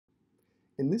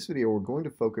In this video, we're going to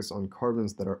focus on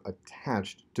carbons that are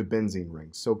attached to benzene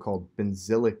rings, so-called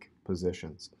benzylic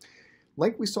positions.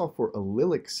 Like we saw for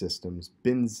allylic systems,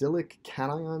 benzylic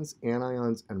cations,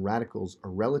 anions, and radicals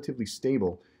are relatively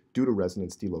stable due to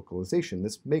resonance delocalization.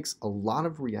 This makes a lot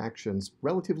of reactions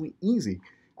relatively easy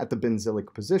at the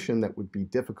benzylic position that would be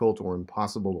difficult or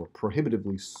impossible or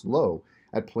prohibitively slow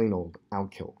at plain old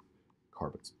alkyl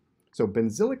carbons. So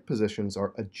benzylic positions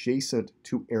are adjacent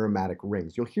to aromatic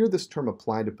rings. You'll hear this term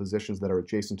applied to positions that are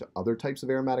adjacent to other types of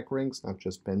aromatic rings, not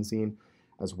just benzene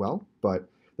as well. But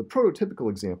the prototypical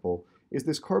example is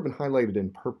this carbon highlighted in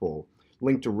purple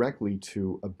linked directly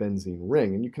to a benzene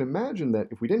ring. And you can imagine that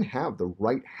if we didn't have the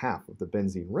right half of the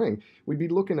benzene ring, we'd be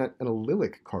looking at an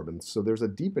allylic carbon. So there's a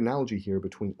deep analogy here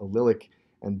between allylic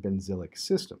and benzylic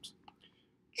systems.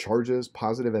 Charges,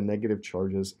 positive and negative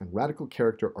charges, and radical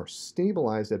character are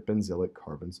stabilized at benzylic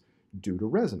carbons due to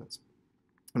resonance.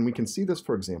 And we can see this,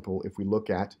 for example, if we look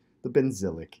at the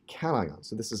benzylic cation.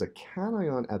 So this is a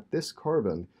cation at this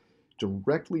carbon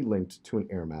directly linked to an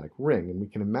aromatic ring. And we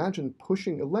can imagine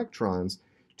pushing electrons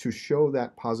to show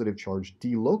that positive charge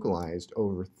delocalized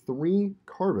over 3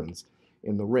 carbons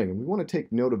in the ring. And we want to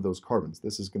take note of those carbons.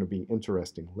 This is going to be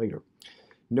interesting later.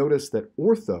 Notice that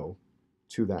ortho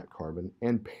to that carbon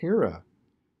and para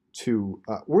to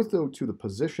ortho to the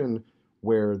position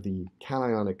where the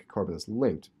cationic carbon is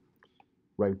linked,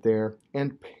 right there,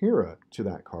 and para to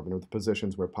that carbon are the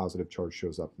positions where positive charge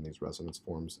shows up in these resonance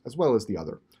forms, as well as the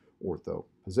other ortho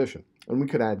position. And we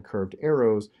could add curved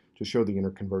arrows to show the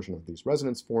interconversion of these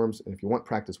resonance forms. And if you want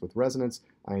practice with resonance,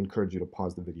 I encourage you to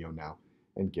pause the video now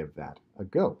and give that a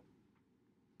go.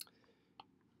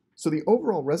 So the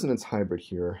overall resonance hybrid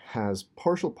here has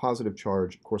partial positive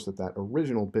charge, of course, at that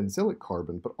original benzylic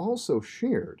carbon, but also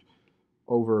shared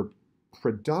over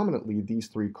predominantly these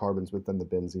 3 carbons within the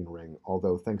benzene ring,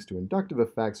 although thanks to inductive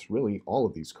effects, really all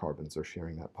of these carbons are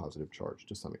sharing that positive charge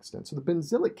to some extent. So the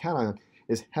benzylic cation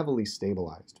is heavily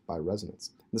stabilized by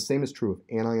resonance. The same is true of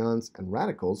anions and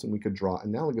radicals, and we could draw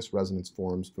analogous resonance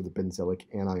forms for the benzylic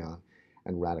anion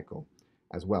and radical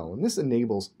as well. And this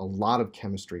enables a lot of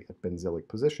chemistry at benzylic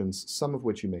positions, some of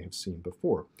which you may have seen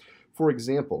before. For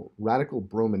example, radical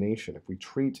bromination. If we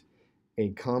treat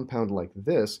a compound like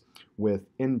this with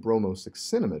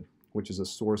N-bromosuccinimide, which is a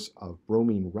source of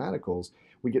bromine radicals,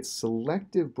 we get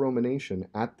selective bromination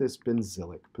at this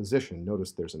benzylic position.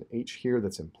 Notice there's an H here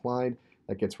that's implied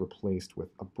that gets replaced with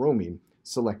a bromine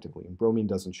selectively, and bromine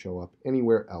doesn't show up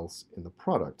anywhere else in the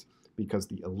product, because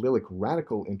the allylic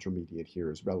radical intermediate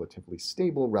here is relatively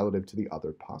stable relative to the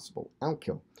other possible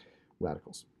alkyl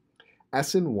radicals.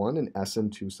 SN1 and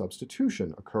SN2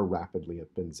 substitution occur rapidly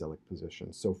at benzylic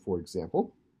positions. So for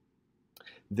example,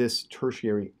 this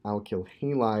tertiary alkyl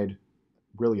halide,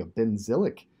 really a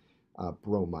benzylic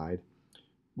bromide,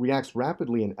 reacts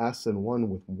rapidly in SN1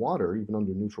 with water, even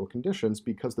under neutral conditions,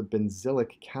 because the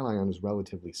benzylic cation is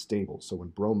relatively stable. So when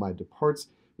bromide departs,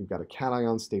 we've got a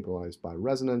cation stabilized by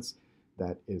resonance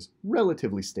that is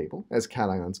relatively stable. As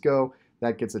cations go,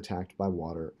 that gets attacked by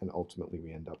water, and ultimately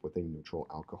we end up with a neutral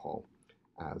alcohol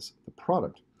as the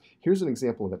product. Here's an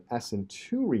example of an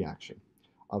SN2 reaction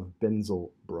of benzyl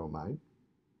bromide,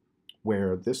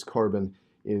 where this carbon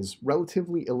is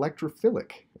relatively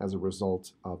electrophilic as a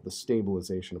result of the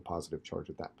stabilization of positive charge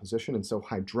at that position. And so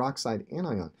hydroxide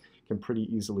anion can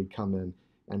pretty easily come in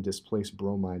and displace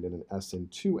bromide in an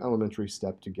SN2 elementary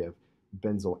step to give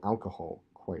benzyl alcohol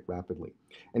quite rapidly.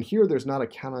 And here there's not a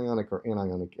cationic or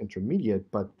anionic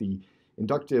intermediate, but the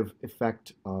inductive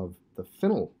effect of the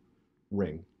phenyl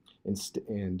ring and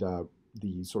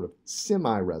the sort of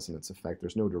semi-resonance effect,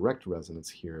 there's no direct resonance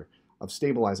here, of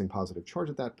stabilizing positive charge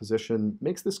at that position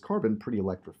makes this carbon pretty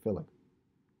electrophilic.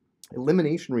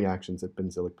 Elimination reactions at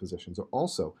benzylic positions are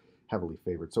also heavily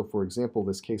favored. So for example,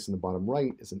 this case in the bottom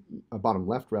right is bottom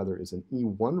left rather is an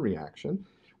E1 reaction,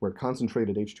 where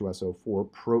concentrated H2SO4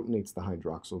 protonates the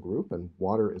hydroxyl group and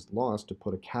water is lost to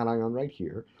put a cation right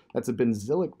here. That's a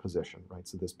benzylic position, right?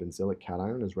 So this benzylic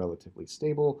cation is relatively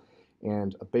stable,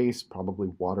 and a base, probably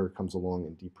water, comes along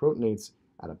and deprotonates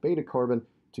at a beta carbon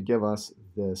to give us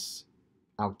this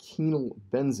alkyl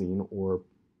benzene, or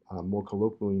more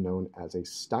colloquially known as a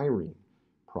styrene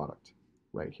product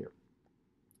right here.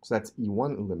 So that's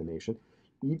E1 elimination.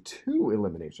 E2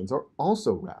 eliminations are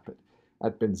also rapid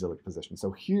at benzylic position.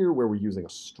 So here, where we're using a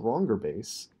stronger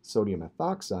base, sodium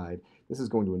ethoxide, this is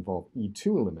going to involve E2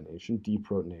 elimination,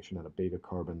 deprotonation at a beta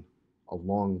carbon,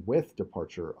 along with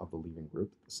departure of the leaving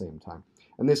group at the same time.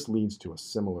 And this leads to a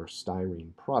similar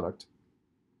styrene product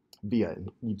via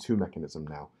an E2 mechanism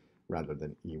now, rather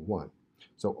than E1.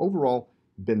 So overall,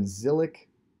 benzylic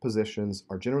positions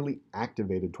are generally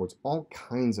activated towards all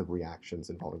kinds of reactions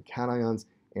involving cations,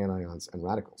 anions, and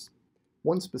radicals.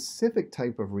 One specific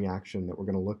type of reaction that we're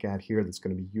going to look at here that's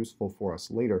going to be useful for us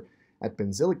later at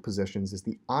benzylic positions is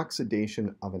the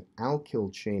oxidation of an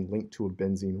alkyl chain linked to a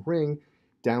benzene ring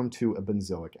down to a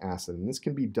benzoic acid. And this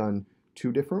can be done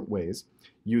two different ways,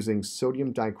 using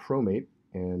sodium dichromate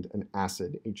and an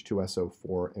acid,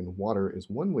 H2SO4, and water is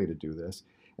one way to do this,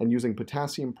 and using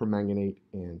potassium permanganate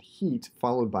and heat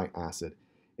followed by acid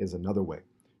is another way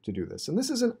to do this. And this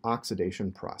is an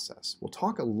oxidation process. We'll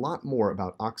talk a lot more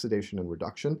about oxidation and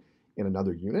reduction in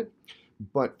another unit,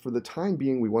 but for the time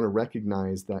being, we want to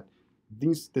recognize that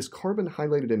this carbon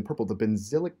highlighted in purple, the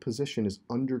benzylic position, is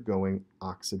undergoing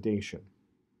oxidation.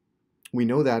 We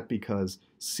know that because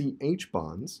CH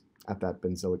bonds at that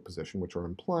benzylic position, which are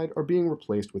implied, are being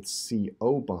replaced with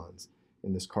CO bonds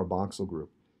in this carboxyl group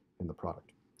in the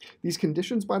product. These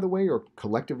conditions, by the way, are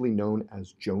collectively known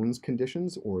as Jones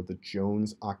conditions or the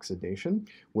Jones oxidation.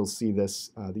 We'll see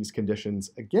these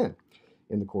conditions again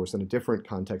in the course in a different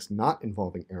context, not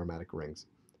involving aromatic rings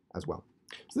as well.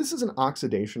 So this is an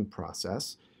oxidation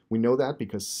process. We know that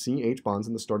because CH bonds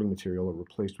in the starting material are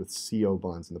replaced with CO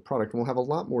bonds in the product, and we'll have a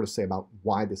lot more to say about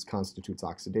why this constitutes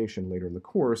oxidation later in the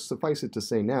course. Suffice it to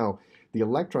say now, the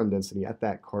electron density at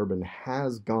that carbon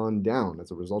has gone down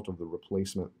as a result of the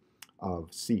replacement of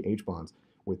CH bonds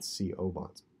with CO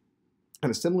bonds.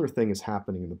 And a similar thing is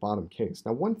happening in the bottom case.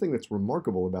 Now, one thing that's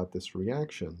remarkable about this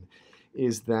reaction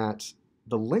is that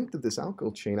the length of this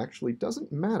alkyl chain actually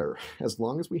doesn't matter as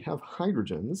long as we have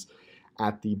hydrogens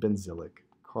at the benzylic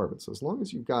carbon. So as long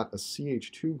as you've got a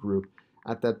CH2 group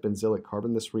at that benzylic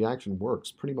carbon, this reaction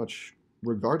works pretty much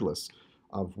regardless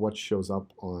of what shows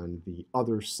up on the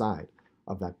other side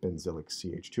of that benzylic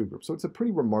CH2 group. So it's a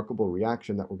pretty remarkable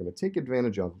reaction that we're going to take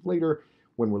advantage of later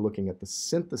when we're looking at the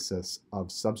synthesis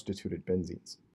of substituted benzenes.